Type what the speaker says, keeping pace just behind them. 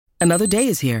Another day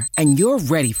is here, and you're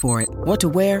ready for it. What to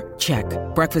wear? Check.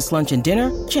 Breakfast, lunch, and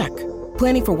dinner? Check.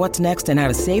 Planning for what's next and how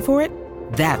to save for it?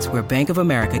 That's where Bank of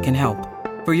America can help.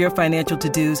 For your financial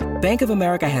to-dos, Bank of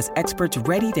America has experts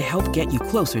ready to help get you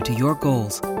closer to your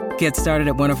goals. Get started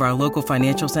at one of our local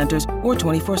financial centers or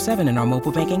 24/7 in our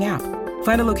mobile banking app.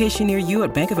 Find a location near you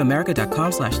at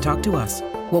bankofamerica.com/talktous.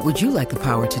 What would you like the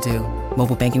power to do?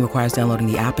 Mobile banking requires downloading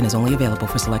the app and is only available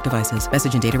for select devices.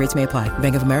 Message and data rates may apply.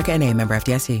 Bank of America N.A., member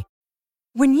FDIC.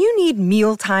 When you need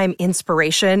mealtime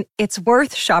inspiration, it's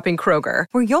worth shopping Kroger,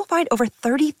 where you'll find over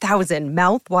 30,000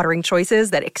 mouth-watering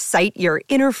choices that excite your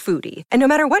inner foodie. And no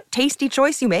matter what tasty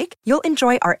choice you make, you'll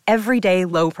enjoy our everyday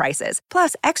low prices,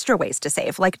 plus extra ways to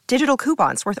save, like digital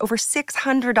coupons worth over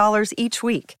 $600 each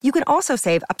week. You can also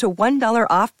save up to $1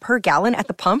 off per gallon at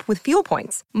the pump with fuel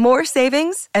points. More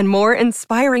savings and more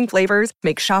inspiring flavors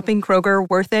make shopping Kroger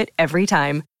worth it every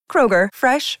time. Kroger,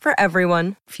 fresh for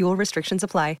everyone. Fuel restrictions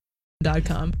apply.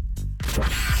 .com.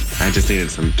 I just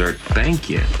needed some dirt. Thank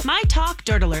you. My Talk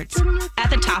Dirt Alerts at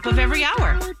the top of every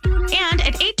hour and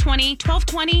at 8:20,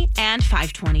 12:20, and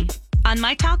 5:20 on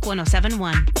My Talk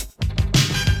 107.1.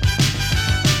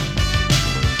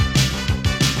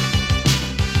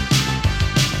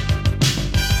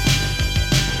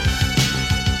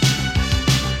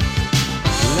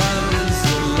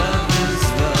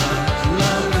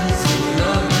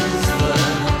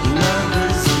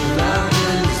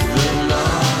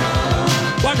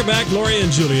 Welcome back, Lori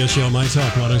and Julia Show, My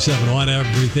Talk 107.1,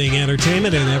 everything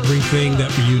entertainment and everything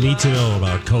that you need to know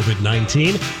about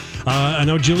COVID-19. I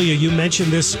know, Julia, you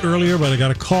mentioned this earlier, but I got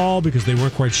a call because they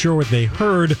weren't quite sure what they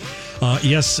heard.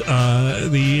 Yes,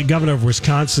 the governor of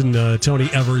Wisconsin, Tony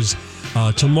Evers,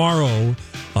 tomorrow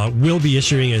will be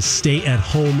issuing a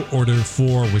stay-at-home order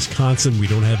for Wisconsin. We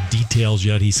don't have details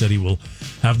yet. He said he will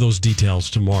have those details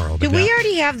tomorrow. Did we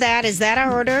already have that? Is that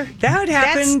our order? That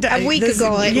happened a week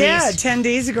ago, at least. 10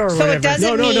 days ago or So whatever. it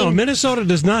doesn't No. Minnesota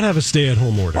does not have a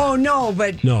stay-at-home order. Oh, no,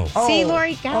 but... No. Oh, See,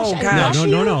 Lori, gosh, I gosh. love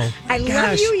No. you. I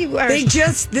love you. You are...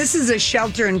 This is a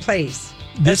shelter in place.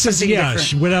 This That's is, yeah,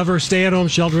 different. whatever, stay-at-home,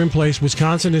 shelter-in-place.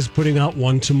 Wisconsin is putting out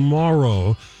one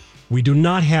tomorrow. We do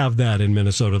not have that in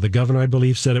Minnesota. The governor, I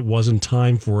believe, said it wasn't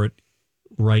time for it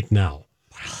right now.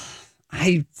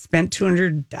 I spent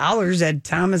 $200 at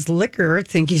Thomas Liquor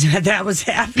thinking that was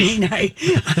happening. I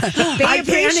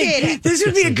appreciate it. This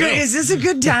would be is this a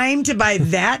good time to buy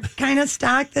that kind of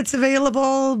stock that's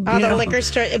available? Oh, the liquor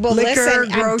store. Well, liquor,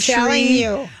 listen, grocery. I'm telling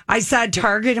you. I saw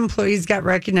Target employees got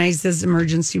recognized as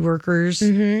emergency workers.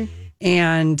 Mm-hmm.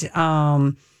 And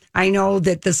I know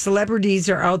that the celebrities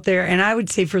are out there. And I would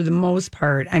say for the most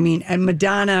part, I mean, and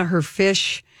Madonna, her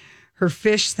fish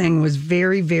thing was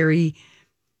very, very...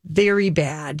 very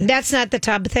bad. That's not the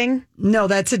tub thing? No,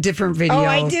 that's a different video. Oh,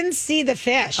 I didn't see the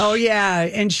fish. Oh, yeah.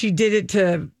 And she did it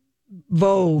to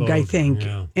Vogue, I think.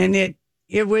 Yeah. And it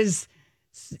was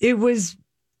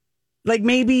like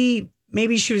maybe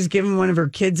she was giving one of her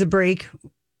kids a break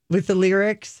with the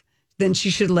lyrics. Then she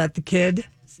should let the kid.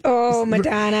 Oh,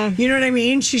 Madonna. You know what I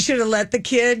mean? She should have let the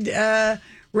kid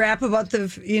rap about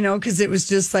because it was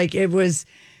just like,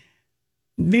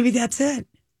 maybe that's it.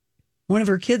 One of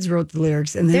her kids wrote the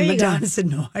lyrics, and then Madonna said,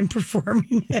 "No, I'm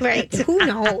performing it." Right? Who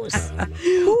knows?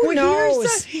 Who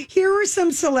knows? Here were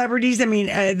some celebrities. I mean,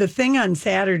 the thing on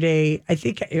Saturday. I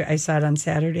think I saw it on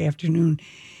Saturday afternoon.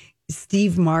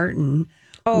 Steve Martin,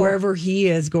 wherever he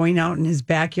is, going out in his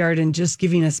backyard and just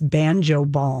giving us banjo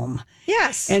balm.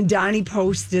 Yes. And Donnie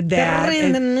posted that.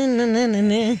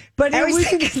 But I always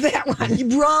think of that one.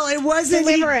 Well, it wasn't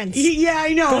Deliverance. Yeah,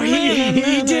 I know.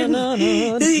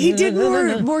 He did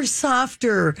more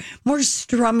softer, more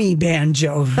strummy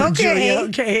banjo. Okay.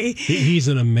 Okay. He's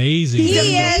an amazing He banjo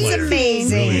is player.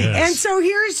 amazing. Really is. And so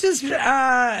here's just,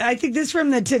 I think this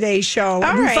from the Today Show.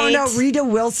 All we right. found out Rita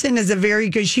Wilson is a very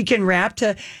good, she can rap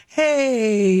to,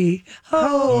 hey,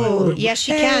 ho. Yes,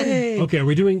 she hey. can. Okay, are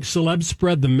we doing Celeb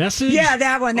Spread the Message? Yeah,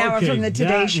 that one from the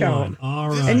Today that Show. one. All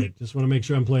right. Just want to make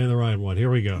sure I'm playing the right one.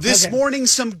 Here we go. This morning,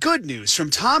 some good news from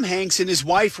Tom Hanks and his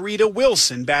wife Rita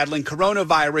Wilson battling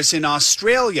coronavirus in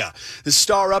Australia. The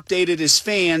star updated his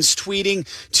fans, tweeting,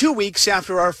 2 weeks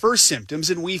after our first symptoms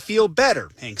and we feel better.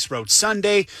 Hanks wrote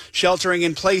Sunday, sheltering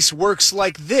in place works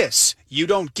like this. You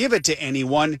don't give it to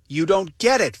anyone, you don't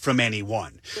get it from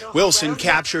anyone. Wilson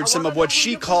captured some of what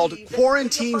she called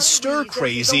quarantine stir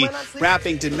crazy,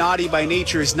 rapping to Naughty by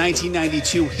Nature's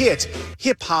 1992 hit,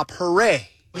 Hip Hop Hooray.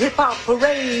 Hip hop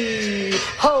hooray,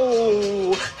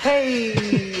 ho,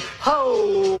 hey,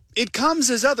 ho. It comes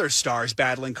as other stars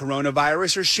battling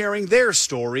coronavirus are sharing their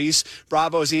stories.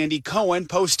 Bravo's Andy Cohen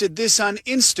posted this on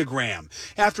Instagram.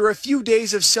 After a few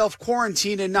days of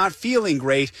self-quarantine and not feeling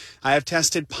great, I have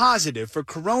tested positive for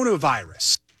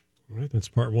coronavirus. All right, that's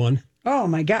part one. Oh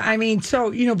my God. I mean, so,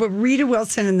 but Rita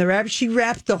Wilson in the rap, she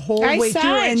rapped the whole I way saw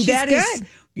through. it. And She's that is,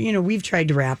 good. we've tried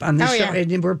to rap on this Oh, show yeah.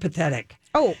 and we're pathetic.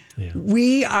 Oh,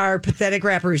 We are pathetic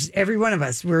rappers. Every one of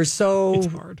us. We're so It's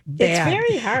hard. bad. It's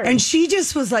very hard. And she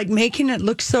just was like making it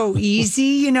look so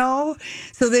easy, So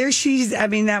there she's, I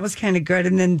mean, that was kind of good.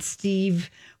 And then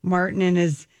Steve Martin and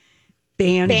his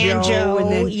banjo. And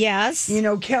then, yes.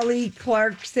 Kelly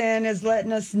Clarkson is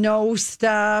letting us know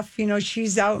stuff.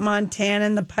 She's out in Montana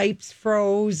and the pipes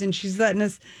froze and she's letting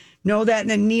us know that. And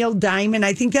then Neil Diamond,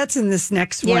 I think that's in this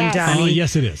next one, Yes. Donnie. Oh,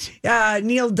 yes, it is.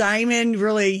 Neil Diamond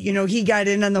really, he got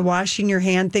in on the washing your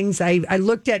hand things. I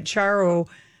looked at Charo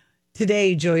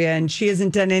today, Julia, and she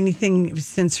hasn't done anything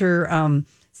since her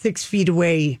 6 feet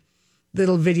away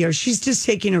little video. She's just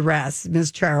taking a rest,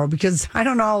 Miss Charo, because I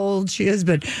don't know how old she is,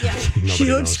 but she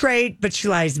looks great, but she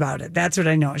lies about it. That's what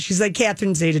I know. She's like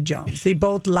Catherine Zeta-Jones. They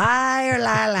both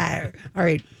lie. All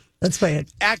right. Let's play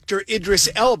it. Actor Idris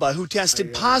Elba, who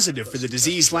tested positive for the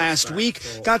disease last week,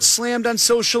 got slammed on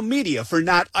social media for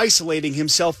not isolating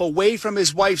himself away from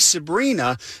his wife,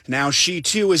 Sabrina. Now she,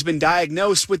 too, has been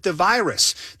diagnosed with the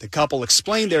virus. The couple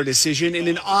explained their decision in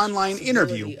an online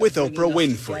interview with Oprah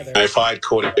Winfrey. If I had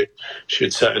caught it,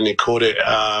 she'd certainly caught it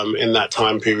in that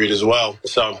time period as well.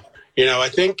 So, I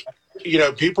think,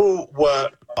 people were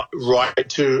right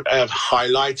to have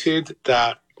highlighted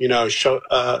that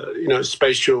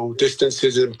spatial distance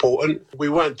is important. We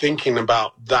weren't thinking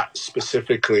about that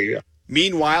specifically.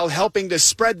 Meanwhile, helping to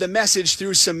spread the message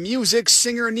through some music,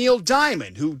 singer Neil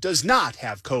Diamond, who does not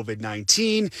have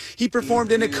COVID-19. He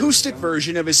performed an acoustic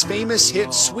version of his famous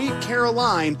hit Sweet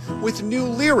Caroline with new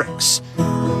lyrics.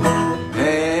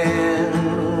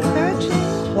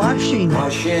 Washing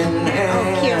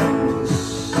hands.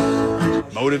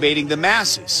 Motivating the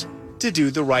masses to do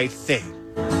the right thing.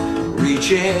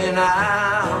 Reaching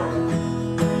out,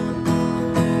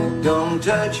 don't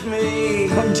touch me.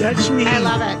 Don't touch me. I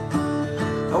love it.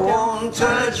 I won't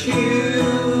touch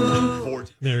you.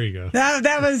 There you go.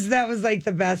 That was like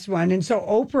the best one. And so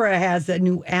Oprah has a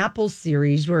new Apple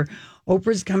series where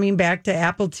Oprah's coming back to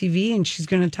Apple TV and she's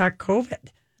going to talk COVID.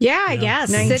 Yeah, I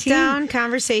guess. 19. Sit down,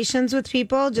 conversations with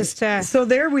people, just to. So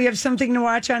there we have something to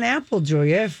watch on Apple,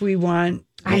 Julia, if we want.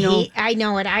 I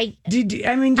know it. I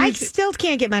still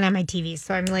can't get mine on my TV,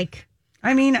 so I'm like.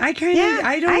 I mean, I kind of,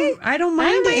 I don't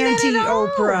mind Auntie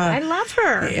Oprah. I love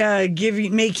her.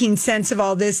 Making sense of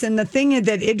all this. And the thing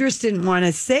that Idris didn't want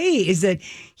to say is that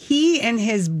he and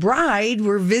his bride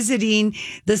were visiting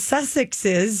the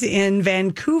Sussexes in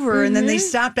Vancouver, and then they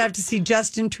stopped out to see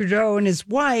Justin Trudeau and his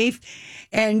wife.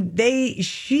 And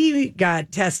she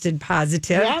got tested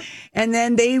positive. Yep. And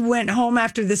then they went home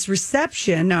after this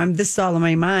reception. Now, this is all in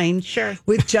my mind. Sure.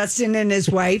 With Justin and his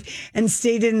wife and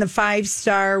stayed in the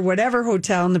 5-star whatever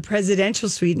hotel in the presidential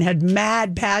suite and had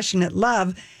mad, passionate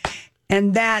love.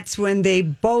 And that's when they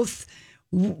both,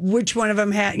 which one of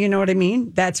them had, you know what I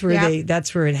mean? That's where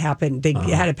that's where it happened. They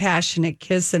had a passionate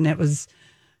kiss and it was,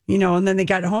 and then they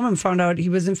got home and found out he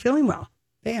wasn't feeling well.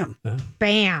 Bam.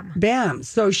 Bam. Bam.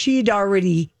 So she'd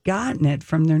already gotten it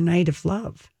from their night of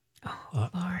love. Oh,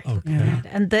 Lord. Okay. God.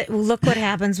 And look what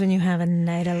happens when you have a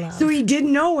night of love. So he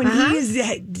didn't know, and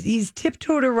he's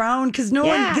tiptoed around because no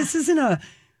one, this isn't a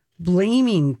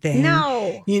blaming thing.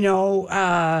 No.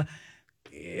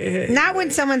 Not when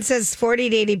someone says 40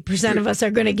 to 80% of us are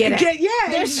going to get it.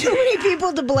 There's too many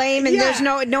people to blame, and there's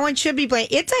no one should be blamed.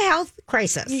 It's a health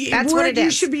crisis. That's what it is.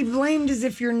 You should be blamed is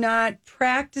if you're not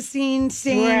practicing,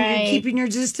 saying you're keeping your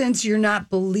distance, you're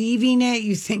not believing it,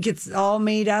 you think it's all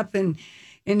made up and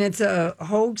it's a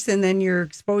hoax, and then you're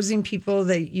exposing people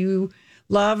that you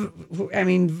love. I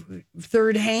mean,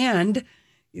 third hand.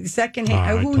 Second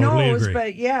hand, who knows? Agree.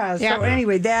 But so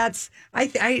anyway, that's I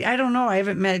don't know. I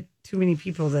haven't met too many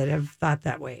people that have thought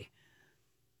that way.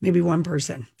 Maybe one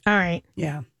person. All right.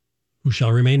 Yeah. Who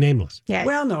shall remain nameless. Yeah.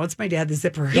 Well, no, it's my dad, the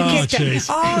zipper. Oh, jeez.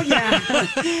 Oh, yeah.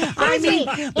 I mean,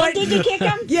 but did you kick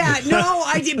him? Yeah, no,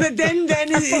 I did. But then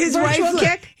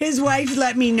his wife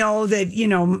let me know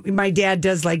that, my dad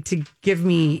does like to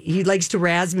he likes to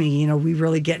razz me. We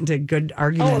really get into good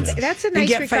arguments. Oh, that's a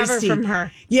nice recover from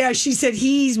her. Yeah, she said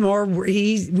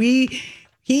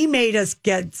he made us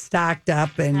get stocked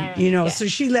up and, so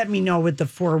she let me know with the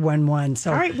 411.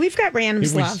 So, all right, we've got random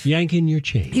He was stuff. yanking your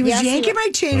chain. He was yanking my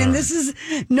chain, and this is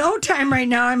no time right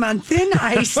now. I'm on thin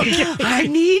ice. I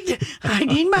need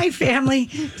my family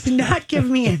to not give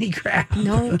me any crap.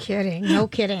 No kidding. All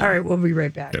right, we'll be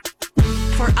right back.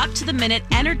 For up-to-the-minute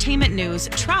entertainment news,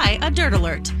 try a Dirt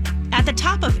Alert. At the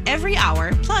top of every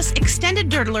hour, plus extended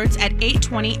Dirt Alerts at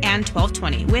 8:20 and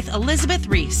 12:20 with Elizabeth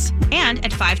Reese. And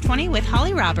at 5:20 with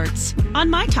Holly Roberts. On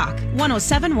My Talk,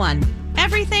 107.1.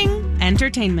 Everything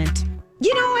Entertainment.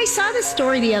 You know, I saw this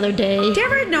story the other day. Did you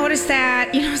ever notice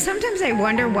that? You know, sometimes I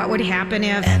wonder what would happen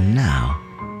if... And now,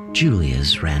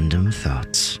 Julia's random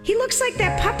thoughts. He looks like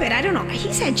that puppet. I don't know.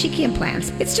 He's had cheeky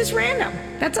implants. It's just random.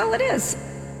 That's all it is.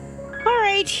 All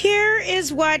right, here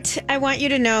is what I want you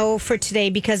to know for today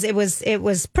because it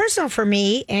was personal for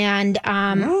me, and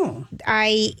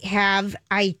I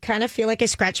kind of feel like I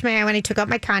scratched my eye when I took out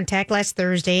my contact last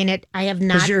Thursday, and I have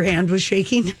not. Because your hand was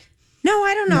shaking? No,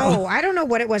 I don't know. No. I don't know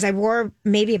what it was. I wore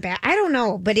maybe a bat. I don't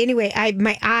know. But anyway,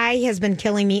 my eye has been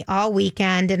killing me all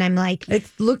weekend, and I'm like... It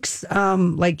looks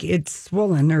like it's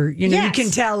swollen, or, you Yes.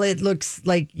 can tell it looks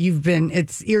like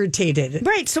it's irritated.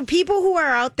 Right. So people who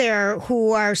are out there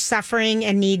who are suffering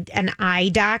and need an eye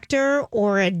doctor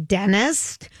or a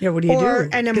dentist what do you or do?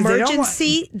 an 'Cause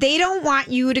emergency, they don't want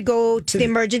you to go to the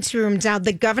emergency rooms. Now,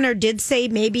 the governor did say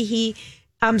maybe he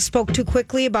spoke too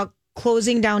quickly about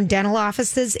closing down dental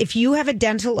offices. If you have a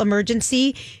dental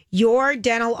emergency, your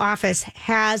dental office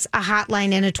has a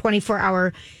hotline and a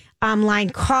 24-hour line.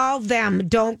 Call them.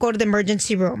 Don't go to the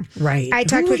emergency room. Right. I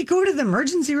talked Who with would go to the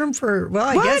emergency room for?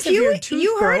 Well, I guess if your tooth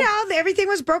you heard broke, how everything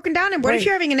was broken down, and what if Right.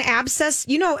 you're having an abscess?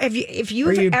 You know, if you've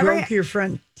or you ever broke your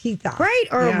front teeth off, right,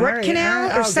 or a root right.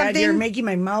 canal or God, something. you're making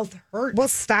my mouth hurt. Well,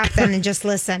 stop then and just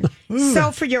listen.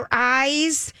 So for your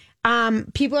eyes.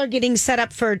 People are getting set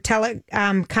up for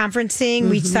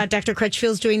teleconferencing. We saw Dr.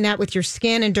 Crutchfield's doing that with your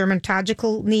skin and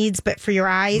dermatological needs, but for your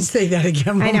eyes. Say that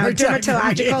again. I one know, more time for me.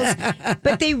 dermatologicals.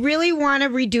 But they really want to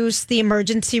reduce the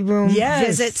emergency room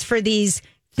visits for these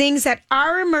things that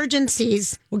are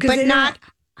emergencies, but they not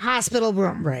hospital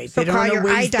room. Right. So They don't call wanna your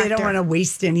eye waste. doctor. They don't want to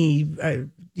waste any,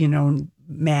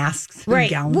 masks and Right.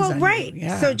 gowns. Well, on right. you.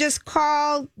 Yeah. So just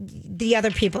call the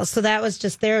other people. So that was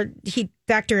just there.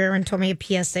 Dr. Aaron told me a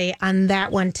PSA on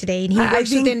that one today, and he I works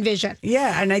think- with Envision.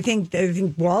 Yeah, and I think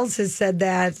Walls has said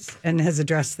that and has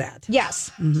addressed that.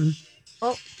 Yes.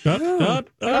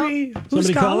 Somebody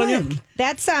Somebody calling you?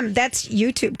 That's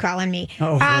YouTube calling me.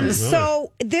 Oh,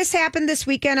 So this happened this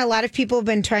weekend. A lot of people have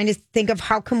been trying to think of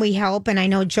how can we help, and I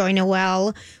know Joy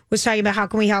Noel was talking about how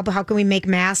can we help, how can we make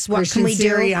masks, what Christian can we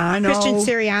Siriano do? Christian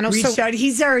Siriano. reached out.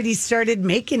 He's already started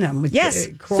making them. With Yes.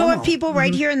 Cuomo. So if people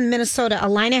right here in Minnesota,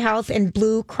 Allina Health and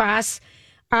Blue Cross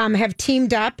have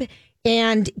teamed up,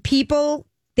 and people,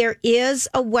 there is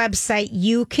a website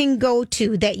you can go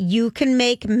to that you can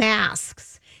make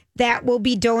masks that will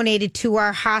be donated to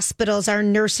our hospitals, our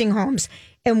nursing homes.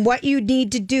 And what you need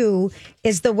to do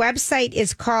is the website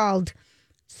is called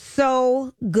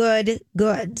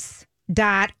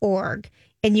sogoodgoods.org.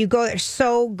 And you go there,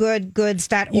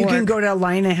 sogoodgoods.org. You can go to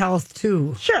Allina Health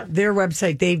too. Sure. Their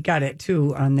website, they've got it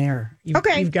too on there.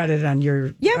 You've got it on your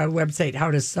website, how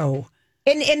to sew.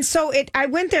 And so I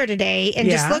went there today and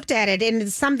just looked at it, and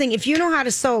it's something. If you know how to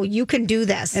sew, you can do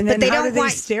this. And but then they how don't do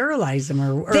want. they sterilize them?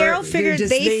 Or They'll figure-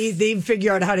 they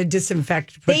figure out how to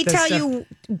disinfect. They tell you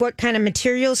what kind of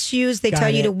materials to use. They Got tell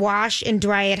you it. to wash and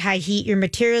dry at high heat your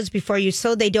materials before you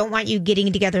sew. They don't want you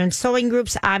getting together in sewing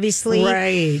groups, obviously.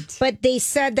 Right. But they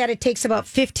said that it takes about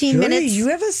 15 Julia, minutes. you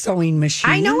have a sewing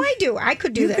machine. I know I do. I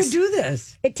could do this. You could do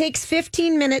this. It takes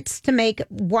 15 minutes to make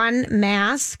one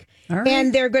mask. All right.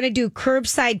 And they're going to do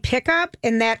curbside pickup,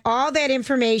 and that all that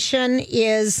information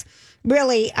is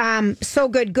really So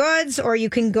Good Goods, or you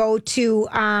can go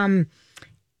to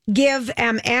Give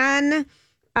MN,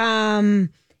 and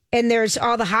there's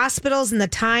all the hospitals and the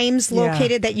times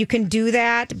located that you can do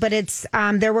that. But it's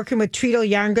they're working with Treatle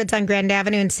Yarn Goods on Grand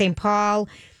Avenue in St. Paul.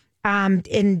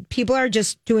 And people are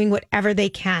just doing whatever they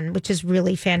can, which is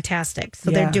really fantastic.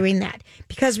 So they're doing that.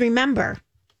 Because remember,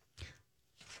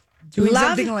 Doing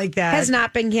love something like that has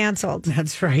not been canceled.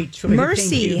 That's right. Joy, thank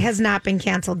Mercy you. has not been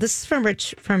canceled. This is from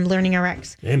Rich from Learning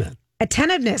RX. Amen.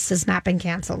 Attentiveness has not been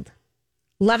canceled.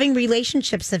 Loving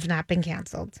relationships have not been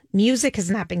canceled. Music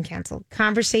has not been canceled.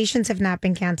 Conversations have not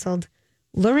been canceled.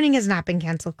 Learning has not been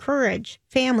canceled. Courage,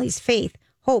 families, faith,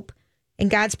 hope, and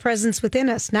God's presence within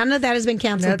us. None of that has been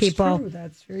canceled, That's people. true.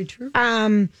 That's very true.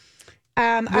 We're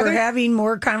We're having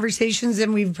more conversations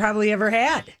than we've probably ever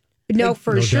had. No, Like,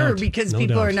 for no sure, doubt. because No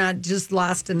people doubt. are not just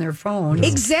lost in their phones.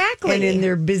 Exactly. And in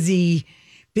their busy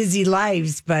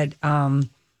lives. But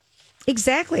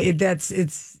exactly.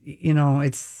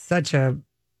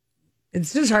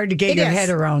 it's just hard to get It your is. head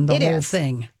around the It whole is.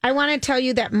 thing. I want to tell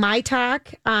you that My Talk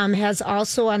has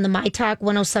also on the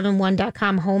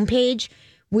MyTalk1071.com homepage,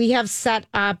 we have set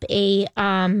up a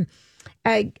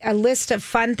a list of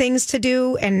fun things to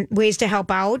do and ways to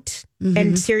help out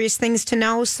and serious things to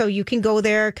know. So you can go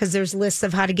there because there's lists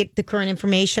of how to get the current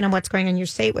information on what's going on in your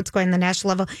state, what's going on the national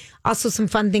level. Also some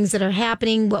fun things that are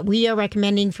happening, what we are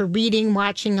recommending for reading,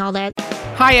 watching, all that.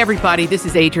 Hi, everybody. This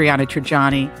is Adriana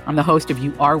Trajani. I'm the host of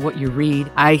You Are What You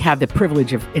Read. I have the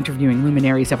privilege of interviewing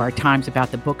luminaries of our times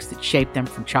about the books that shaped them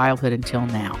from childhood until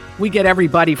now. We get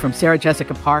everybody from Sarah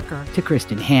Jessica Parker to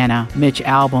Kristen Hanna, Mitch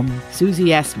Albom, Susie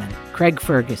Essman, Craig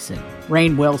Ferguson,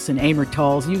 Rainn Wilson, Amor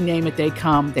Tolls, you name it, they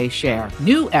come, they share.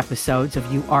 New episodes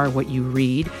of You Are What You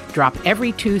Read drop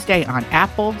every Tuesday on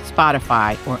Apple,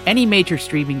 Spotify, or any major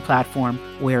streaming platform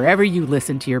wherever you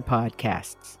listen to your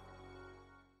podcasts.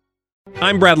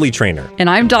 I'm Bradley Trainer. And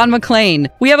I'm Don McClain.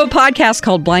 We have a podcast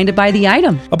called Blinded by the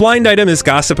Item. A blind item is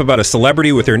gossip about a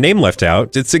celebrity with their name left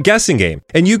out. It's a guessing game,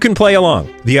 and you can play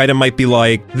along. The item might be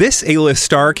like, this A-list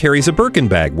star carries a Birkin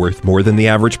bag worth more than the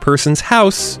average person's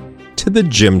house to the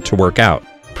gym to work out.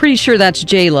 Pretty sure that's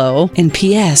J-Lo. And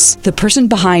P.S. the person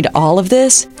behind all of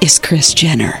this is Kris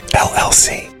Jenner,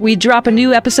 LLC. We drop a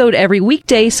new episode every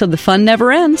weekday so the fun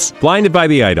never ends. Blinded by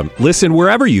the Item. Listen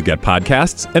wherever you get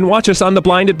podcasts and watch us on the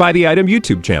Blinded by the Item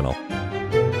YouTube channel.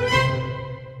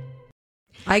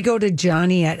 I go to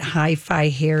Johnny at Hi-Fi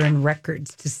Hair and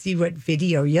Records to see what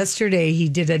video. Yesterday, he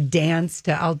did a dance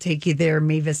to I'll Take You There,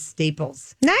 Mavis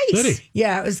Staples. Nice.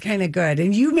 Yeah, it was kind of good.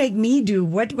 And you make me do,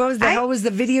 what was the hell was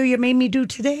the video you made me do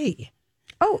today?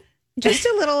 Oh, just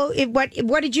a little.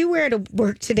 What did you wear to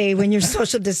work today when you're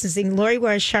social distancing? Lori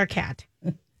wore a shark hat.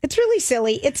 It's really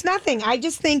silly. It's nothing. I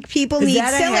just think people need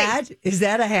silly. Hat? Is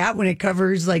that a hat when it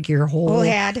covers like your whole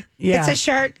head? Yeah. It's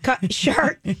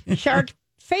a shark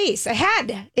face, a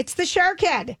head. It's the shark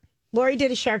head. Lori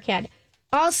did a shark head.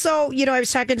 Also, I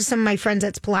was talking to some of my friends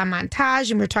at Salon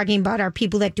Montage, and we're talking about our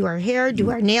people that do our hair, do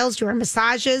our nails, do our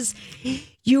massages.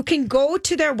 You can go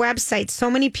to their website.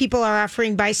 So many people are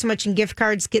offering buy so much in gift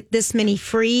cards, get this many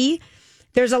free.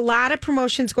 There's a lot of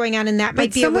promotions going on, and that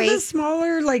might be a way. Some of the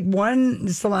smaller, like one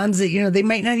salons that, they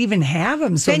might not even have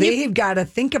them. So they've got to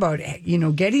think about,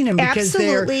 getting them because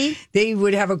they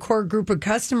would have a core group of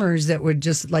customers that would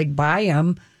just like buy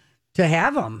them to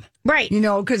have them. Right.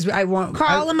 Because I want.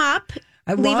 Call them up.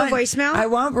 Leave a voicemail. I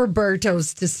want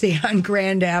Roberto's to stay on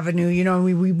Grand Avenue.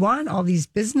 We want all these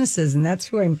businesses, and that's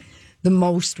who I'm the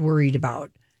most worried about.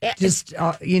 Just,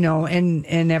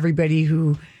 and everybody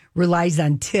who relies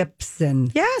on tips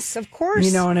and yes, of course.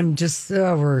 And I'm just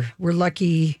we're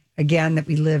lucky again that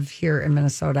we live here in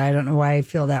Minnesota. I don't know why I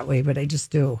feel that way, but I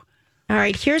just do. All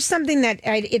right, here's something that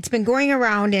it's been going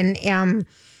around, and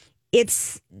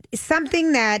it's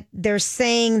something that they're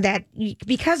saying that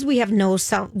because we have no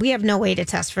way to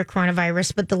test for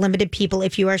coronavirus, but the limited people,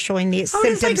 if you are showing these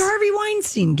symptoms, does like Harvey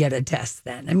Weinstein get a test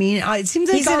then? I mean, it seems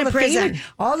like he's in a prison.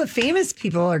 All the famous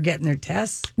people are getting their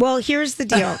tests. Well, here's the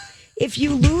deal. If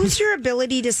you lose your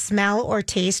ability to smell or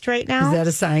taste right now, is that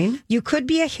a sign? You could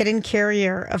be a hidden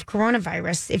carrier of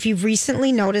coronavirus. If you've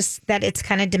recently noticed that it's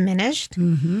kind of diminished,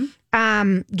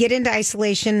 get into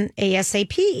isolation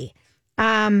ASAP.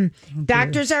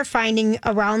 Doctors are finding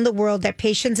around the world that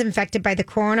patients infected by the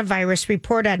coronavirus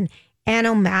report an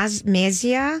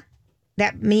anosmia.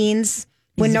 That means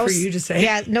when for you to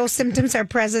say. no symptoms are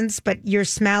present, but your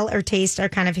smell or taste are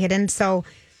kind of hidden. So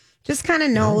just kind of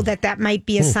know that might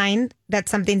be a sign that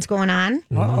something's going on.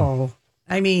 Oh,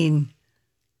 I mean,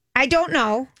 I don't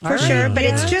know for sure, but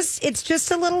it's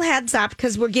just a little heads up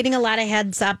because we're getting a lot of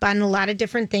heads up on a lot of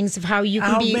different things of how you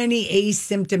can be. How many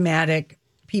asymptomatic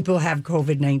people have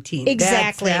COVID-19?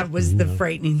 Exactly. That was the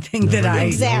frightening thing that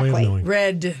I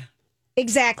read.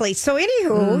 Exactly. So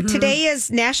anywho, today is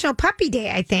National Puppy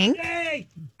Day, I think. Yay!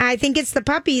 I think it's the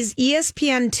puppies.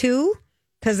 ESPN2,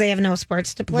 because they have no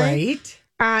sports to play. Right.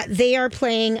 They are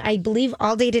playing, I believe,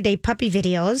 all day today puppy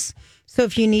videos. So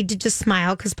if you need to just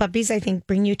smile, because puppies, I think,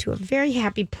 bring you to a very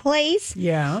happy place.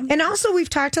 Yeah. And also, we've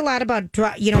talked a lot about,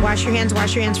 wash your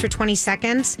hands for 20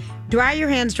 seconds. Dry your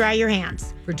hands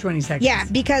for 20 seconds. Yeah,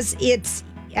 because it's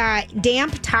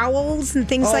damp towels and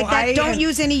things like that. Don't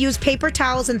use paper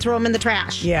towels and throw them in the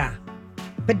trash. Yeah.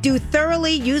 But do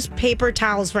thoroughly use paper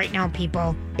towels right now,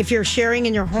 people. If you're sharing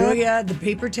in your home. Julia, the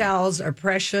paper towels are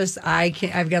precious.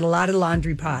 I've got a lot of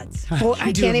laundry pods. Well,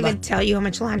 I can't even tell you how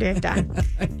much laundry I've done.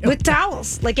 With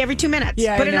towels, like every 2 minutes.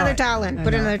 Yeah, Put another towel in.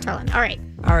 Put another towel in. All right.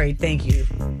 All right, thank you.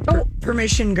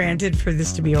 Permission granted for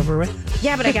this to be over with?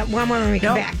 Yeah, but I got one more when we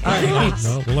come back. All right.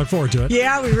 No, we'll look forward to it.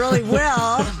 Yeah, we really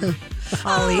will.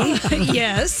 Holly.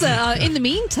 Yes. In the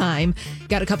meantime,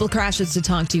 got a couple of crashes to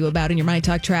talk to you about in your My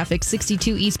Talk traffic.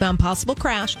 62 eastbound, possible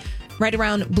crash right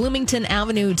around Bloomington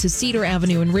Avenue to Cedar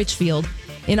Avenue in Richfield.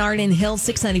 In Arden Hills,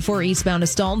 694 eastbound, a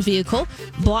stalled vehicle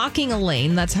blocking a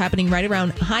lane. That's happening right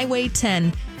around Highway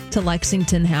 10 to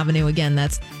Lexington Avenue. Again,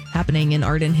 that's happening in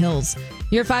Arden Hills.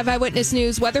 Your 5 Eyewitness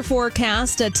News weather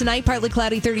forecast. Tonight, partly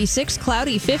cloudy, 36,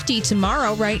 cloudy, 50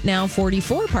 tomorrow. Right now,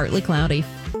 44, partly cloudy.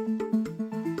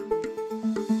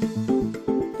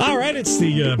 All right, it's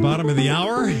the bottom of the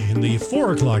hour in the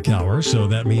 4 o'clock hour, so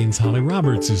that means Holly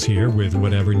Roberts is here with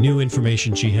whatever new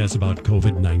information she has about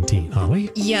COVID-19.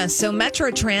 Holly? Yes, so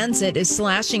Metro Transit is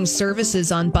slashing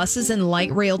services on buses and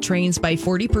light rail trains by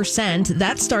 40%.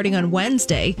 That's starting on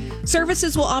Wednesday.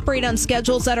 Services will operate on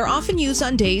schedules that are often used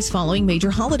on days following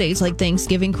major holidays like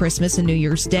Thanksgiving, Christmas, and New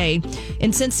Year's Day.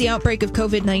 And since the outbreak of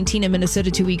COVID-19 in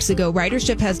Minnesota 2 weeks ago,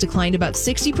 ridership has declined about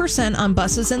 60% on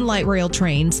buses and light rail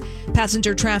trains.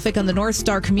 Passenger traffic on the North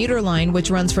Star commuter line, which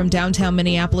runs from downtown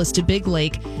Minneapolis to Big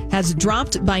Lake, has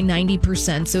dropped by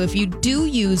 90%. So if you do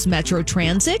use Metro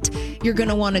Transit, you're going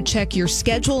to want to check your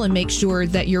schedule and make sure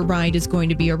that your ride is going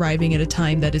to be arriving at a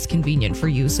time that is convenient for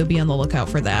you. So be on the lookout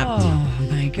for that. Oh,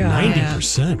 my God.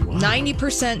 90%. Wow.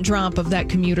 90% drop of that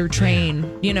commuter train. Yeah.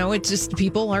 You know, it's just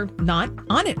people are not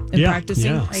on it and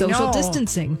practicing social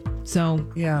distancing. So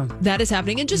that is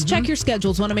happening. And just check your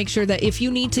schedules. Want to make sure that if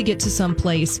you need to get to some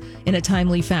place in a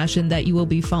timely fashion, that you will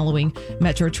be following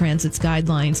Metro Transit's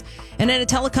guidelines. And in a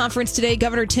teleconference today,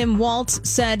 Governor Tim Walz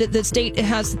said the state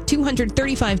has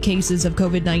 235 cases of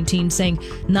COVID-19, saying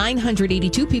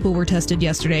 982 people were tested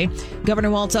yesterday. Governor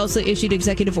Walz also issued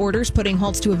executive orders putting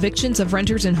halts to evictions of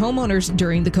renters and homeowners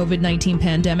during the COVID-19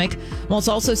 pandemic. Walz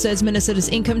also says Minnesota's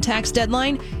income tax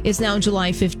deadline is now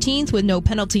July 15th with no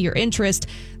penalty or interest.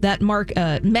 That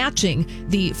matching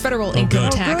the federal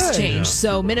income tax change. Yeah.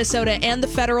 So Minnesota and the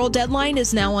federal deadline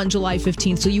is now on July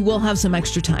 15th. So you will have some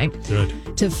extra time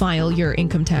to file your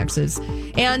income taxes.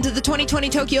 And the 2020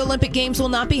 Tokyo Olympic Games will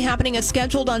not be happening as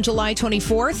scheduled on July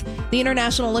 24th. The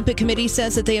International Olympic Committee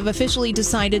says that they have officially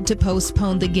decided to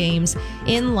postpone the games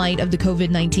in light of the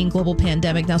COVID-19 global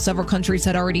pandemic. Now, several countries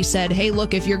had already said, hey,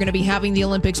 look, if you're going to be having the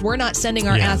Olympics, we're not sending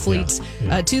our athletes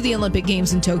to the Olympic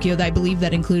Games in Tokyo. I believe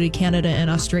that included Canada and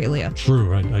Australia.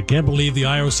 True. I can't believe the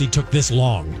IOC took this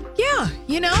long. Yeah,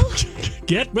 you know.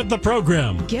 Get with the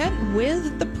program. Get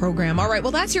with the program. All right.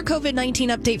 Well, that's your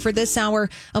COVID-19 update for this hour.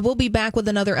 We'll be back with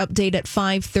another update at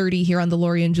 5:30 here on the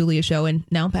Lori and Julia Show. And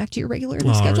now back to your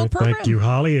regularly scheduled program. Thank you,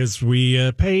 Holly, as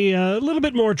we pay a little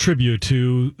bit more tribute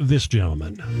to this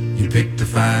gentleman. You picked a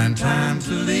fine time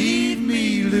to leave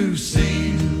me,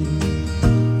 Lucille,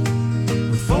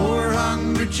 with 4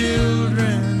 hungry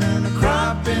children and a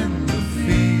crop in the field.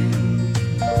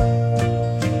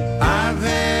 I've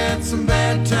had some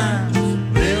bad times,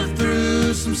 lived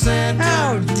through some sad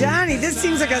times. Oh, Donnie, this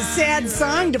seems like a sad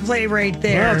song to play right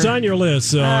there. Well, it's on your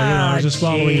list, so I was just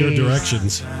following your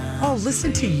directions. Oh,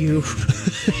 listen to you.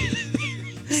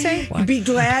 Say what? Be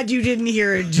glad you didn't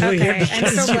hear it, Julia. Okay, I'm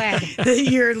so glad.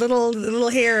 Your little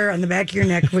hair on the back of your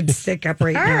neck would stick up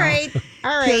right now.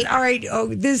 All right.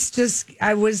 Oh, this just,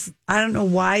 I don't know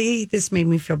why this made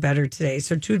me feel better today.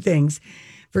 So 2 things.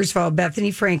 First of all,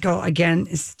 Bethany Frankel, again,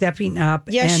 is stepping up.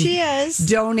 Yes, and she is.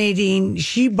 Donating.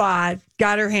 She got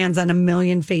her hands on 1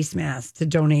 million face masks to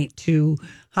donate to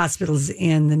hospitals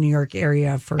in the New York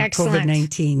area for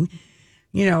COVID-19.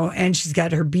 You know, and she's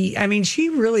got her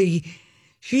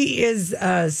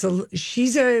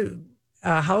she's a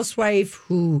housewife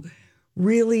who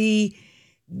really,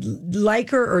 like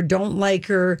her or don't like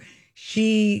her,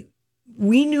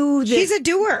 we knew that she's a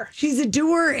doer. She's a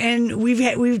doer, and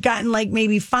we've gotten like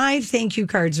maybe 5 thank you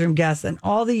cards from guests in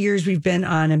all the years we've been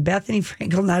on. And Bethany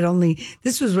Frankel, not only,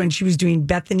 this was when she was doing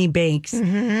Bethany Bakes,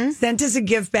 sent us a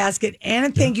gift basket and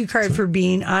a thank you card for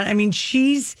being on. I mean,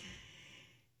 she's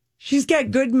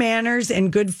got good manners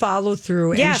and good follow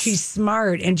through, and she's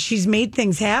smart, and she's made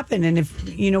things happen. And if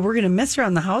we're going to miss her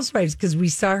on the Housewives because we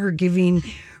saw her giving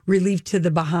relief to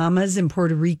the Bahamas and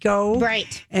Puerto Rico,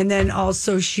 right? And then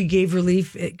also she gave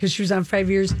relief because she was on 5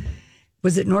 years.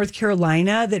 Was it North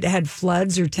Carolina that had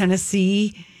floods, or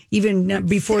Tennessee? Even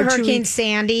before Hurricane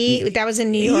Sandy, that was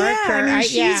in New York.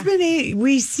 Yeah,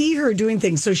 we see her doing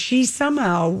things. So she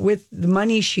somehow, with the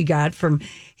money she got from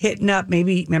hitting up,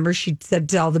 maybe, remember she said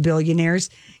to all the billionaires,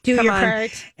 do your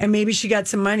part. And maybe she got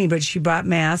some money, but she bought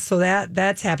masks. So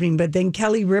that's happening. But then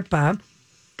Kelly Ripa,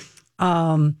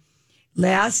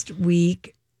 last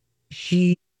week,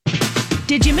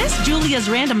 Did you miss Julia's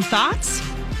random thoughts?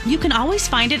 You can always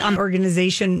find it on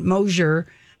organization Mosier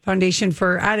Foundation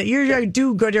for, you're a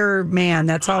do-gooder man.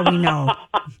 That's all we know.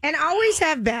 And always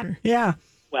have been. Yeah.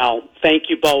 Well, thank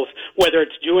you both, whether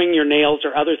it's doing your nails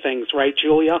or other things, right,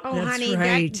 Julia? Oh, That's honey,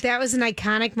 right. that was an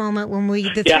iconic moment when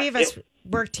the three of us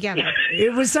work together.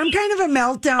 It was some kind of a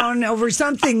meltdown over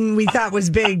something we thought was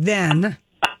big then.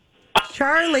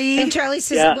 Charlie. And Charlie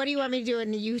says, what do you want me to do?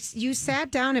 And you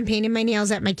sat down and painted my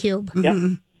nails at my cube.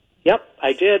 Yep,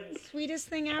 I did. Sweetest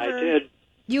thing ever. I did.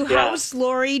 You housed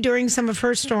Lori during some of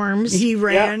her storms. He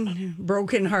ran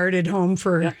broken-hearted home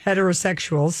for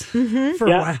heterosexuals for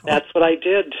a while. That's what I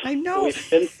did. I know. We've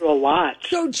been through a lot.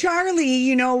 So,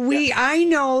 Charlie, I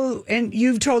know, and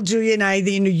you've told Julia and I that,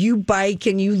 you bike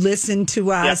and you listen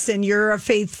to us and you're a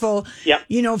faithful,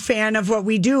 fan of what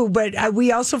we do. But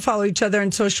we also follow each other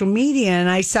on social media. And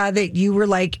I saw that you were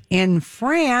like in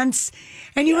France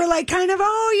and you were like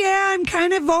I'm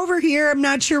kind of over here. I'm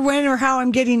not sure when or how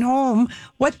I'm getting home.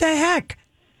 What the heck?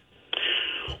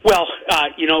 Well,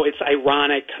 it's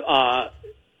ironic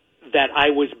that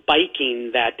I was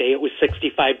biking that day. It was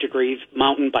 65 degrees,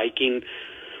 mountain biking.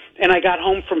 And I got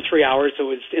home from 3 hours. It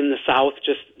was in the south,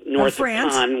 just north of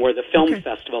Cannes, where the film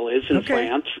festival is in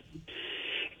France.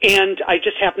 And I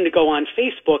just happened to go on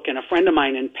Facebook, and a friend of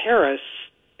mine in Paris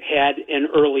had an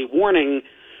early warning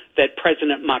that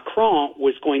President Macron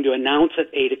was going to announce at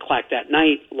 8 o'clock that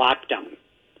night lockdown.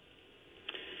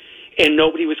 And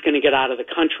nobody was going to get out of the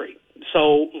country.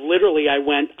 So literally I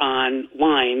went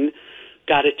online,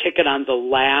 got a ticket on the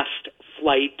last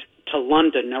flight to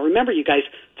London. Now remember, you guys,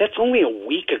 that's only a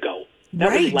week ago.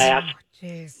 That was last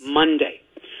Monday.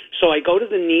 So I go to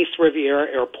the Nice Riviera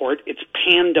Airport. It's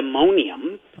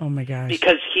pandemonium. Oh, my gosh.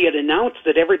 Because he had announced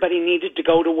that everybody needed to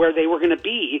go to where they were going to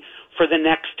be for the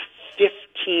next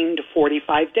 15 to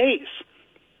 45 days.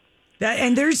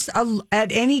 And there's,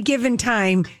 at any given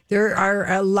time, there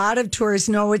are a lot of tourists.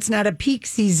 No, it's not a peak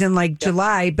season like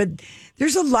July, but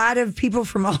there's a lot of people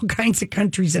from all kinds of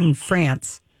countries in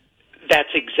France. That's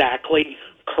exactly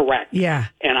correct. Yeah.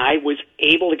 And I was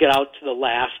able to get out to the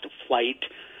last flight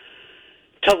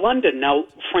to London. Now,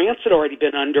 France had already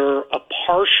been under a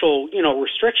partial,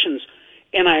 restrictions.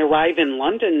 And I arrive in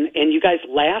London, and you guys,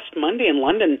 last Monday in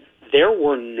London, there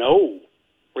were no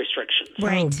restrictions.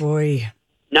 Right. Oh, boy.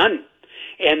 None.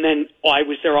 And then I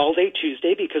was there all day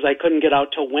Tuesday because I couldn't get out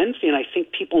till Wednesday. And I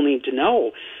think people need to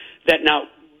know that now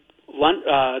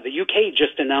the UK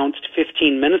just announced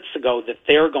 15 minutes ago that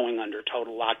they're going under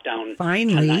total lockdown.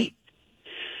 Finally. Tonight.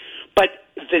 But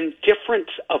the difference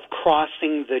of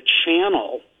crossing the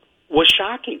channel was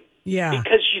shocking. Yeah.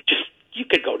 Because you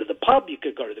could go to the pub, you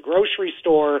could go to the grocery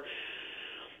store,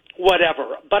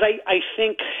 whatever. But I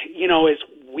think, as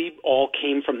we all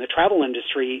came from the travel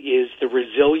industry, is the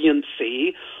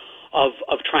resiliency of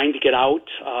trying to get out.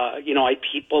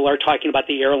 People are talking about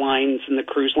the airlines and the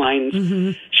cruise lines.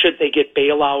 Mm-hmm. Should they get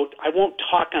bailout? I won't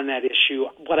talk on that issue.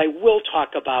 What I will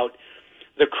talk about,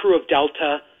 the crew of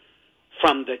Delta,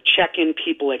 from the check-in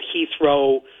people at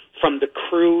Heathrow, from the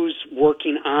crews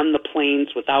working on the planes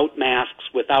without masks,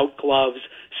 without gloves,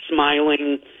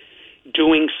 smiling,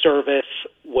 doing service,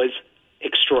 was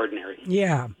extraordinary.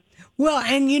 Yeah. Well,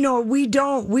 and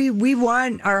we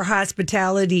want our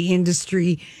hospitality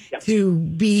industry to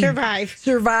be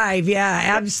survive.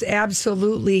 Yeah,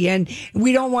 absolutely. And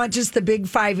we don't want just the big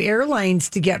five airlines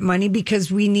to get money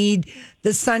because we need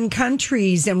the Sun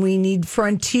countries and we need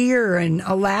Frontier and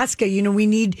Alaska. We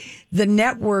need the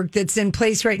network that's in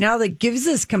place right now that gives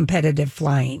us competitive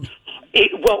flying.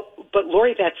 But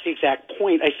Lori, that's the exact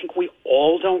point. I think we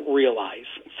all don't realize,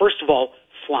 first of all,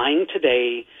 flying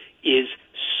today is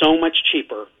so much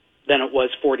cheaper than it was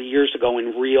 40 years ago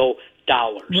in real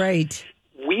dollars. Right.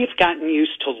 We've gotten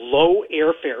used to low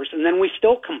airfares, and then we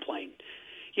still complain.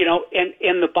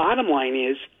 And the bottom line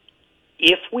is,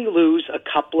 if we lose a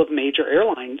couple of major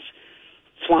airlines,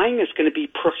 flying is going to be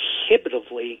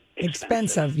prohibitively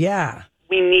expensive. Yeah.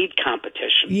 We need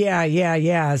competition.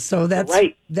 Yeah. So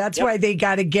that's why they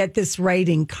got to get this right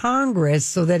in Congress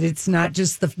so that it's not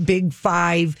just the big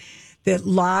five that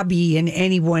lobby in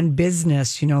any one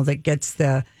business, that gets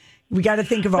we got to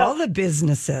think of all the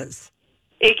businesses.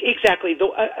 Exactly.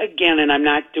 Though, again, and I'm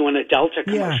not doing a Delta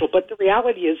commercial, but the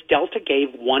reality is Delta gave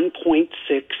 $1.6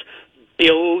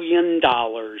 billion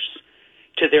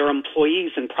to their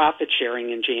employees in profit sharing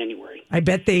in January. I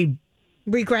bet they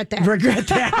regret that.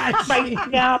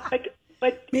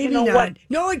 But maybe you know not. what?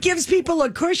 No, it gives people a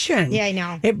cushion. Yeah, I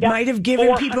know. It might have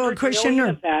given people a cushion. Or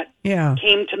of that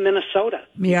came to Minnesota.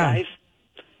 Yeah. Guys.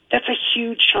 That's a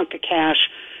huge chunk of cash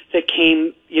that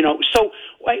came, So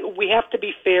we have to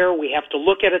be fair. We have to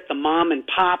look at it, the mom and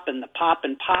pop and the pop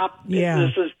and pop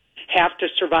businesses have to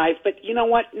survive. But you know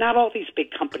what? Not all these big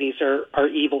companies are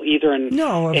evil either. And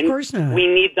no, of course not. We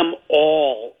need them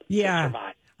all to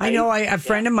survive. I know a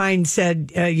friend of mine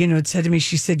said, said to me,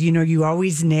 she said, you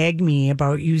always nag me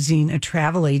about using a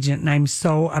travel agent, and I'm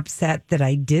so upset that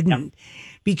I didn't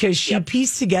because she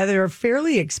pieced together a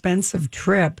fairly expensive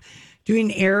trip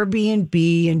doing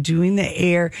Airbnb and doing the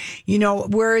air,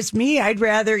 whereas me, I'd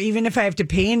rather, even if I have to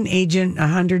pay an agent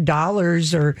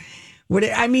 $100 or what,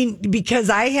 because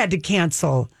I had to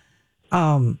cancel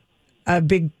a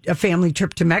family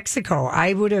trip to Mexico,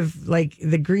 I would have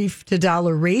the grief to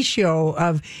dollar ratio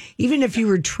of, even if you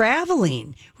were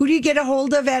traveling, who do you get a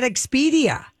hold of at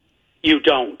Expedia? You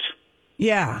don't.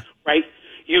 Yeah. Right?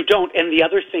 You don't. And the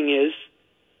other thing is,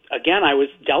 again,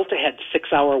 Delta had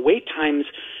 6-hour wait times.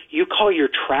 You call your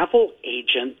travel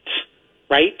agent,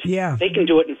 right? Yeah. They can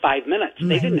do it in 5 minutes.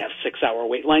 They didn't have 6-hour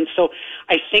wait lines. So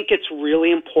I think it's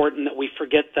really important that we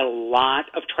forget that a lot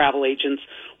of travel agents,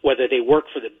 whether they work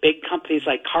for the big companies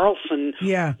like Carlson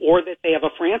or that they have a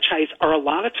franchise, are a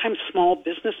lot of times small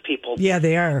business people. Yeah,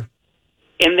 they are.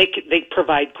 And they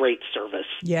provide great service.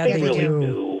 Yeah, they really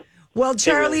do. Well,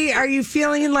 Charlie, are you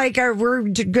feeling like we're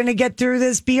going to get through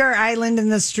this? Be our island in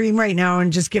the stream right now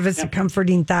and just give us a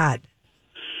comforting thought.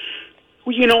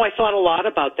 Well, I thought a lot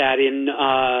about that in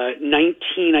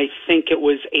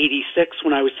 86,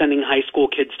 when I was sending high school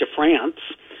kids to France,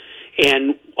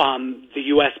 and the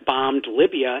U.S. bombed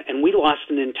Libya, and we lost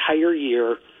an entire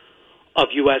year of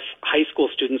U.S. high school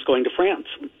students going to France,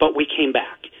 but we came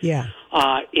back. Yeah.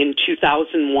 In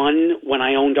 2001, when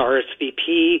I owned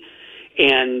RSVP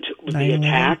and the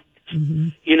attack,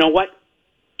 you know what?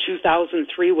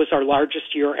 2003 was our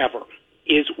largest year ever.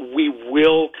 We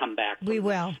will come back. We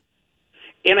will.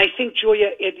 And I think, Julia,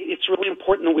 it's really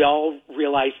important that we all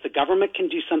realize the government can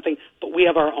do something, but we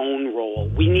have our own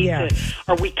role. We need to.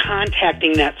 Are we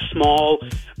contacting that small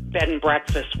bed and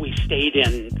breakfast we stayed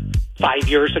in 5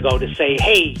 years ago to say,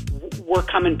 hey, we're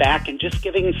coming back, and just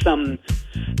giving some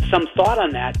thought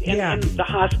on that? And the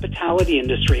hospitality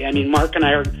industry. I mean, Mark and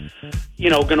I are,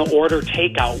 going to order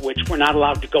takeout, which we're not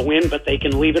allowed to go in, but they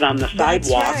can leave it on the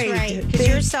sidewalk. That's right, because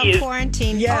you're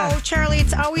self-quarantined. Yeah. Oh, Charlie,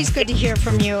 it's always good to hear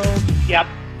from you. Yep.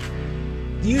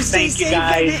 You stay safe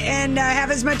and have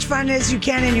as much fun as you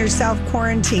can in your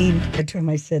self-quarantine. I told him,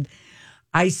 I said,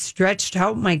 I stretched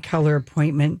out my color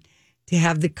appointment to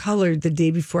have the color the day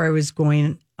before I was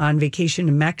going on vacation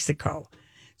to Mexico.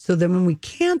 So then when we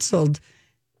canceled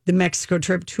the Mexico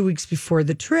trip 2 weeks before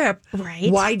the trip,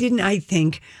 why didn't I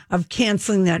think of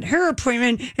canceling that hair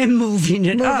appointment and moving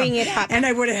it up? And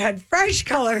I would have had fresh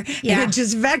color. Yeah. And it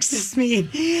just vexes me.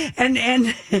 And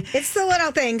it's the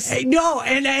little things. No,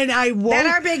 and I woke, that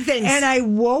are big things. And I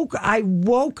woke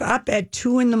up at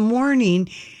 2 a.m.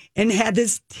 and had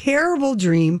this terrible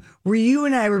dream where you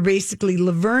and I were basically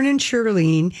Laverne and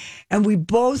Shirlene, and we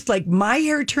both, my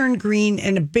hair turned green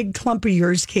and a big clump of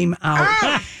yours came out.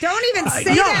 Oh, don't even say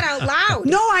that out loud.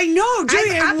 No, I know.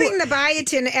 I'm upping the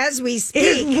biotin as we speak.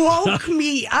 It woke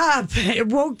me up.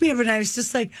 And I was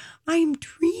just like, I'm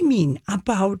dreaming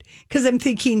about, because I'm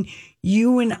thinking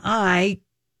you and I've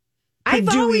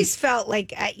always felt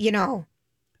like,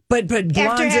 But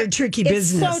blondes are tricky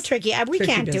business. It's so tricky. We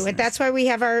can't do it. That's why we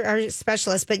have our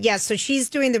specialist. But yes, so she's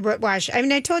doing the root wash. I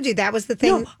mean, I told you that was the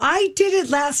thing. No, I did it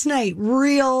last night,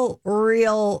 real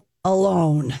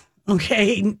alone.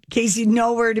 Okay, Casey,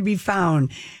 nowhere to be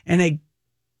found. And I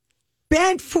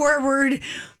bent forward,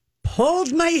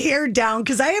 pulled my hair down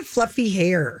because I have fluffy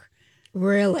hair.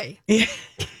 Really?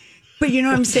 But you know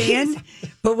what I'm saying?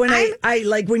 But when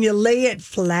I when you lay it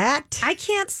flat. I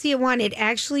can't see one. It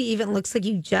actually even looks like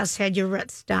you just had your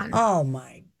roots done. Oh,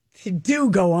 my. Do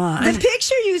go on. The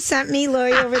picture you sent me,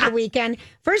 Lori, over the weekend.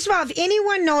 First of all, if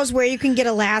anyone knows where you can get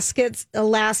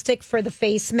elastic for the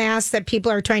face mask that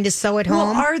people are trying to sew at home.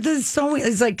 Well, are the sewing,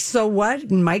 is so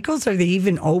what? Michael's, are they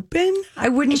even open? I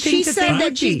wouldn't think she said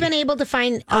that she's been able to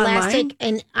find elastic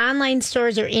in online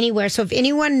stores or anywhere. So if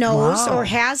anyone knows or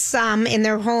has some in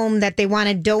their home that they want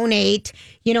to donate,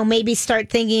 maybe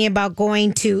start thinking about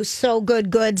going to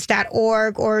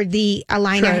SewGoodGoods.org or the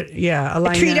Alina.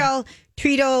 Alina.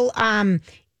 Treadle on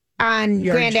Yard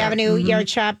Grand Shop. Avenue, Yard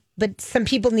Shop, but some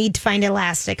people need to find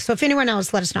elastic. So if anyone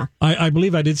knows, let us know. I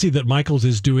believe I did see that Michael's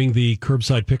is doing the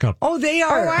curbside pickup. Oh, they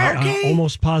are. I'm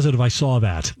almost positive I saw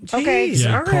that. Okay.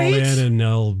 Yeah, all call in and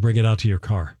I'll bring it out to your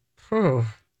car. All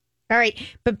right,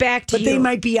 but back to you. But they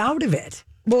might be out of it.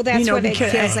 Well, that's what it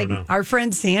feels like. Our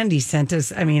friend Sandy sent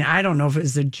us, I don't know if it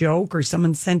was a joke or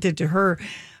someone sent it to her,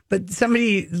 but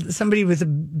somebody with a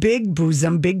big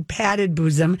bosom, big padded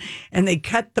bosom, and they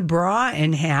cut the bra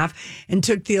in half and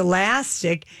took the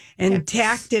elastic and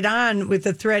tacked it on with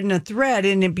a thread and a thread,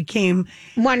 and it became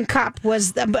one cup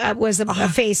was a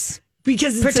face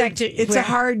because protected. It's a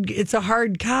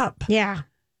hard cup. Yeah,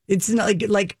 it's not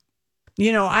like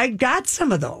I got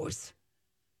some of those.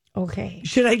 Okay.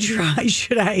 Should I try?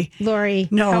 Should I? Lori,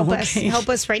 No. help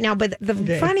us right now. But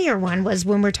the funnier one was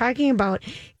when we're talking about,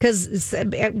 because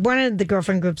one of the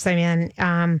girlfriend groups I'm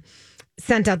in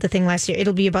sent out the thing last year.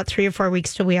 It'll be about 3 or 4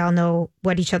 weeks till we all know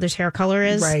what each other's hair color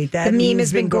is. Right. The meme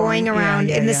has been going around.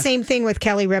 Yeah, and the same thing with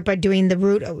Kelly Ripa doing the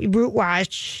root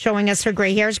wash, showing us her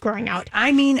gray hairs growing out.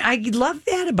 I mean, I love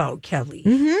that about Kelly.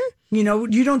 Mm-hmm. You know,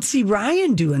 you don't see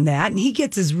Ryan doing that, and he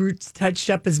gets his roots touched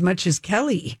up as much as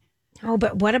Kelly. Oh,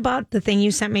 but what about the thing you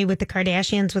sent me with the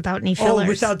Kardashians without any fillers? Oh,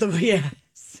 without the, yeah.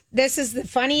 This is the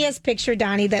funniest picture,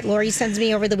 Donnie, that Lori sends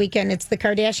me over the weekend. It's the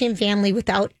Kardashian family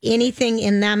without anything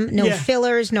in them. No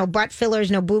fillers, no butt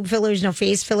fillers, no boob fillers, no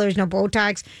face fillers, no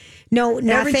Botox, no nothing.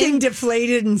 Everything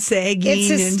deflated and sagging. It's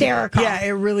hysterical. Yeah,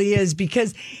 it really is.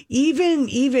 Because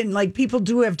even like people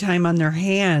do have time on their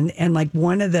hand. And like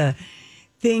one of the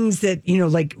things that, you know,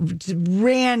 like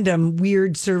random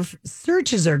weird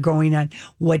searches are going on.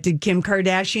 What did Kim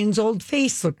Kardashian's old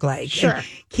face look like? Sure. And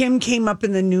Kim came up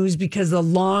in the news because the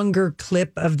longer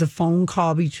clip of the phone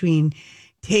call between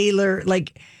Taylor,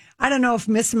 like, I don't know if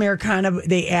Miss Americana,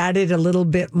 they added a little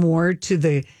bit more to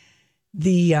the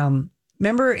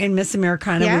remember in Miss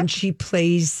Americana when she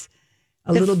plays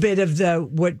a little bit of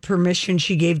what permission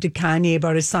she gave to Kanye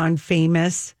about his song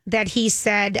Famous? That he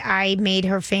said, I made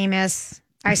her famous.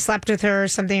 I slept with her or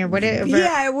something or whatever.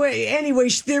 Yeah, anyway,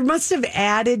 there must have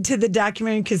added to the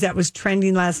documentary because that was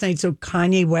trending last night. So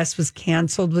Kanye West was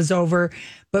canceled, was over.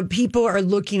 But people are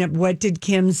looking at what did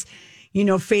Kim's, you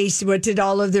know, face, what did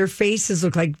all of their faces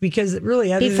look like? Because really,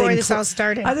 before this all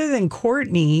started, other than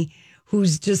Courtney,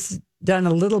 who's just done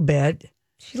a little bit.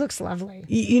 She looks lovely.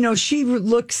 You know, she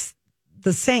looks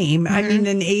the same. I mean,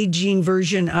 an aging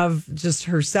version of just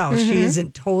herself. She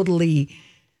isn't totally,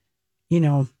 you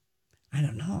know, I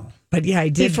don't know. But yeah, I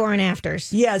did. Before and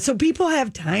afters. Yeah, so people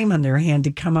have time on their hand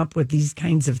to come up with these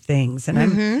kinds of things.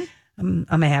 And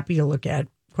I'm happy to look at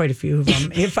quite a few of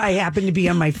them if I happen to be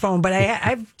on my phone. But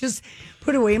I've just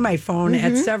put away my phone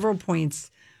at several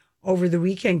points over the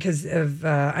weekend because of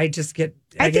I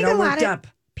get all worked up.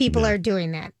 People are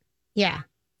doing that. Yeah.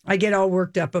 I get all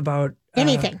worked up about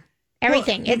anything.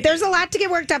 Everything. There's a lot to get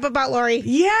worked up about, Lori.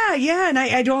 Yeah. And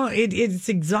I don't, it's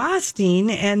exhausting.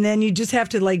 And then you just have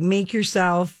to like make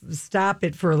yourself stop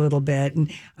it for a little bit.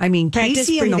 And I mean, practice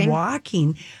Casey breathing. and the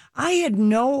walking, I had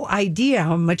no idea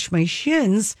how much my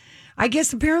shins, I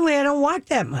guess apparently I don't walk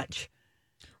that much.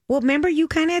 Well, remember you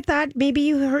kind of thought maybe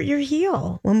you hurt your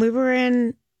heel when we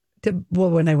were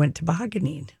when I went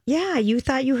tobogganing. Yeah, you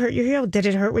thought you hurt your heel. Did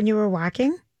it hurt when you were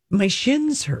walking? My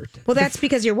shins hurt. Well, that's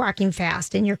because you're walking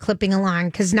fast and you're clipping along.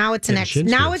 Because now it's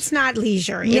it's not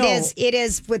leisure. No. It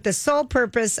is with the sole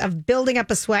purpose of building up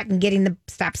a sweat and getting the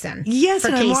steps in. Yes,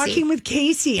 and Casey. I'm walking with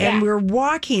Casey, and we're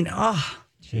walking. Oh,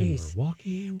 jeez.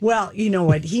 Walking. Well, you know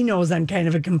what? He knows I'm kind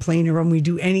of a complainer when we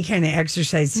do any kind of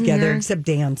exercise together, except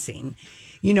dancing.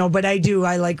 You know, but I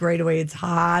like right away it's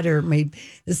hot or maybe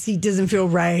the seat doesn't feel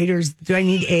right or do I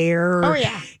need air? Or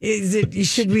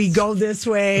should we go this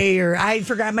way or I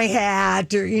forgot my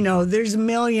hat or, you know, there's a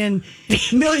million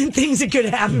things that could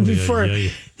happen before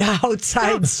the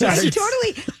outside starts.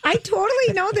 I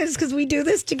totally know this because we do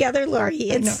this together, Lori.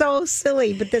 It's so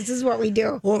silly, but this is what we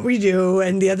do. What we do.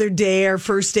 And the other day, our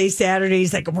first day, Saturday,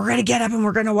 he's like, we're going to get up and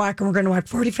we're going to walk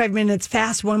 45 minutes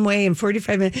fast one way and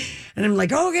 45 minutes. And I'm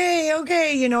like,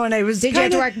 okay. You know, and I was. Did you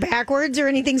have to walk backwards or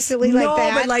anything silly like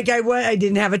that? No, but like I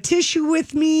didn't have a tissue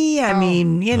with me. I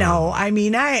mean, you know,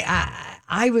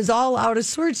 I was all out of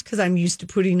sorts because I'm used to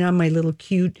putting on my little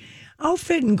cute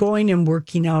outfit and going and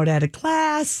working out at a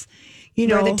class. You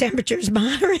know, where the temperature's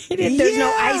moderated. There's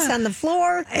no ice on the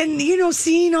floor. And, you know,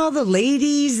 seeing all the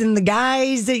ladies and the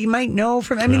guys that you might know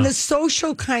from, I mean, the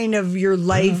social kind of your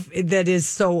life that is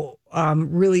so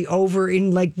really over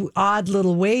in like odd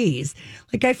little ways.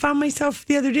 Like I found myself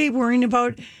the other day worrying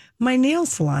about my nail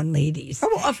salon ladies.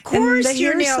 Oh, of course,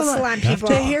 your nail salon people.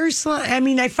 The hair salon. I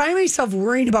mean, I find myself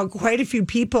worrying about quite a few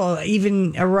people,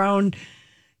 even around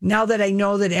now that I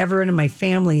know that everyone in my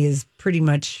family is pretty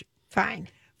much fine,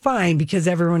 because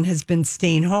everyone has been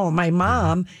staying home. My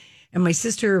mom and my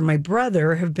sister and my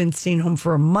brother have been staying home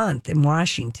for a month in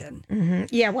Washington. Mm-hmm.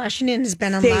 Yeah, Washington has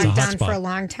been on lockdown for a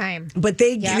long time. But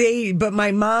but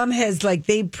my mom has like,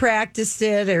 they practiced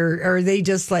it or they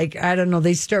just like, I don't know,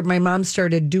 my mom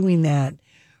started doing that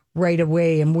right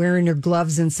away and wearing her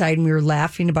gloves inside. And we were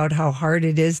laughing about how hard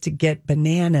it is to get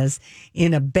bananas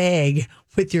in a bag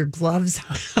with your gloves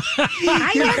on.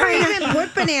 I never even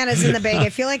put bananas in the bag. I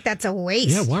feel like that's a waste.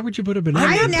 Yeah, why would you put a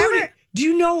banana? Do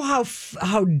you know how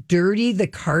dirty the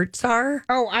carts are?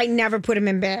 Oh, I never put them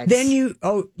in bags. Then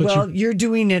you're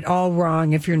doing it all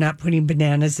wrong if you're not putting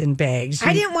bananas in bags.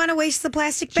 I didn't want to waste the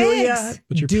plastic bags.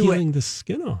 But you're peeling the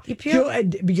skin off.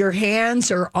 Your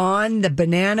hands are on the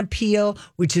banana peel,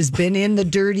 which has been in the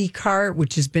dirty cart,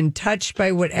 which has been touched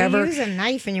by whatever. You use a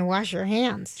knife and you wash your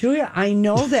hands. Julia, I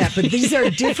know that, but these are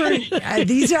different.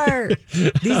 These are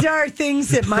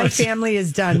things that my family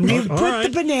has done. We put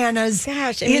the bananas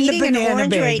in the banana an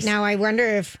orange bags. Right now, I wonder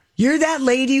if you're that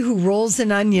lady who rolls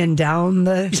an onion down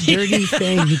the dirty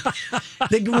thing.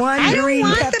 The one green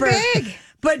pepper. The bag.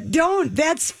 But don't.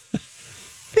 That's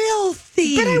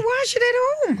filthy. But I wash it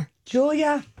at home.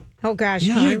 Julia. Oh, gosh.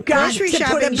 Yeah, you've got to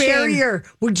put a barrier.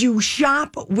 Shame. Would you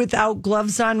shop without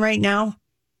gloves on right now?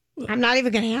 I'm not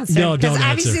even going to answer. No, because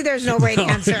obviously answer. There's no right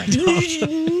answer.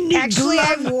 Actually,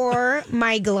 I wore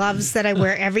my gloves that I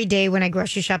wear every day when I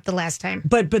grocery shop the last time.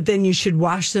 But then you should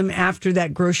wash them after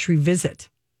that grocery visit.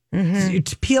 Mm-hmm. So you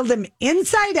peel them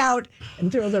inside out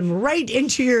and throw them right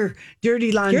into your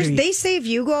dirty laundry. They say if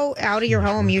you go out of your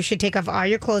home, you should take off all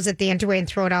your clothes at the entryway and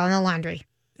throw it all in the laundry.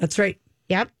 That's right.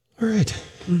 Yep. All right.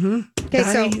 Mm-hmm. Okay,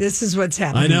 so this is what's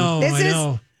happening. I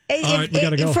know. All right, we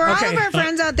got to go. For all of our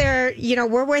friends out there,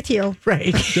 we're with you.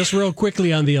 Right. Just real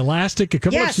quickly on the elastic, a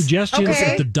couple of suggestions.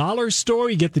 At the dollar store,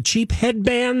 you get the cheap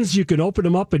headbands. You can open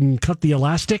them up and cut the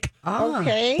elastic.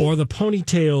 Okay. Or the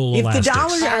ponytail elastics.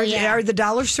 Are the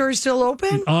dollar stores still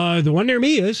open? The one near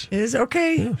me is. Is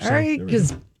okay. Yeah, all right.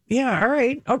 Because all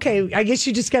right. Okay. I guess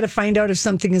you just got to find out if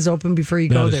something is open before you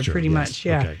go there, pretty much.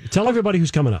 Yeah. Okay. Tell everybody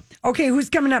who's coming up. Okay. Who's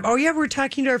coming up? Oh, yeah. We're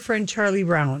talking to our friend Charlie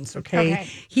Rounds. Okay.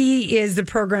 He is the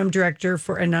program director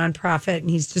for a nonprofit, and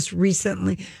he's just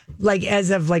recently, as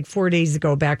of 4 days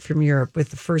ago, back from Europe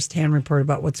with the first-hand report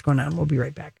about what's going on. We'll be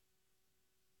right back.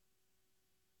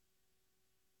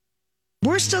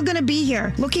 We're still going to be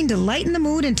here, looking to lighten the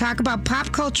mood and talk about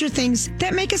pop culture things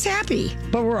that make us happy.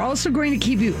 But we're also going to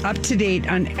keep you up to date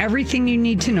on everything you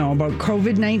need to know about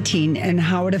COVID-19 and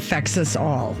how it affects us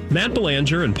all. Matt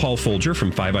Belanger and Paul Folger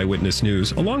from 5 Eyewitness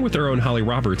News, along with their own Holly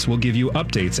Roberts, will give you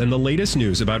updates and the latest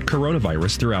news about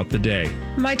coronavirus throughout the day.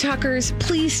 My talkers,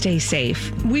 please stay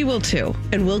safe. We will too,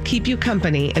 and we'll keep you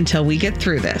company until we get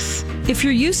through this. If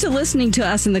you're used to listening to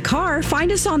us in the car,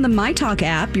 find us on the MyTalk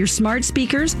app, your smart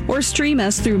speakers, or stream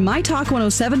us through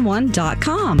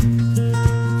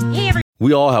mytalk1071.com.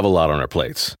 We all have a lot on our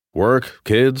plates. Work,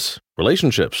 kids,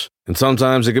 relationships. And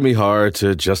sometimes it can be hard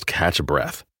to just catch a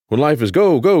breath. When life is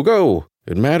go, go, go,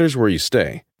 it matters where you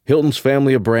stay. Hilton's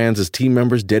family of brands is team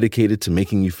members dedicated to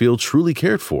making you feel truly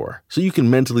cared for, so you can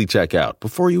mentally check out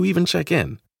before you even check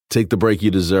in. Take the break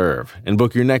you deserve and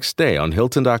book your next stay on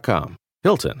Hilton.com.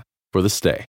 Hilton, for the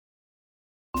stay.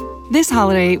 This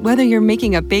holiday, whether you're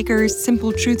making a Baker's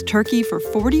Simple Truth turkey for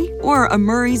 40 or a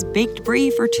Murray's Baked Brie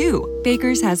for 2,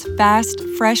 Baker's has fast,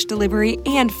 fresh delivery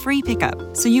and free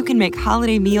pickup, so you can make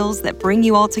holiday meals that bring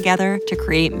you all together to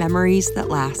create memories that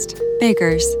last.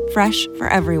 Baker's, fresh for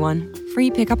everyone.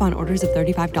 Free pickup on orders of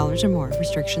 $35 or more.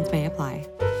 Restrictions may apply.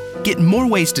 Get more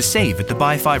ways to save at the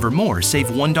Buy 5 or More Save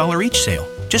 $1 each sale.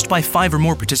 Just buy 5 or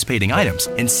more participating items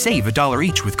and save $1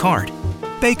 each with card.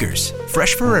 Baker's,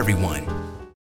 fresh for everyone.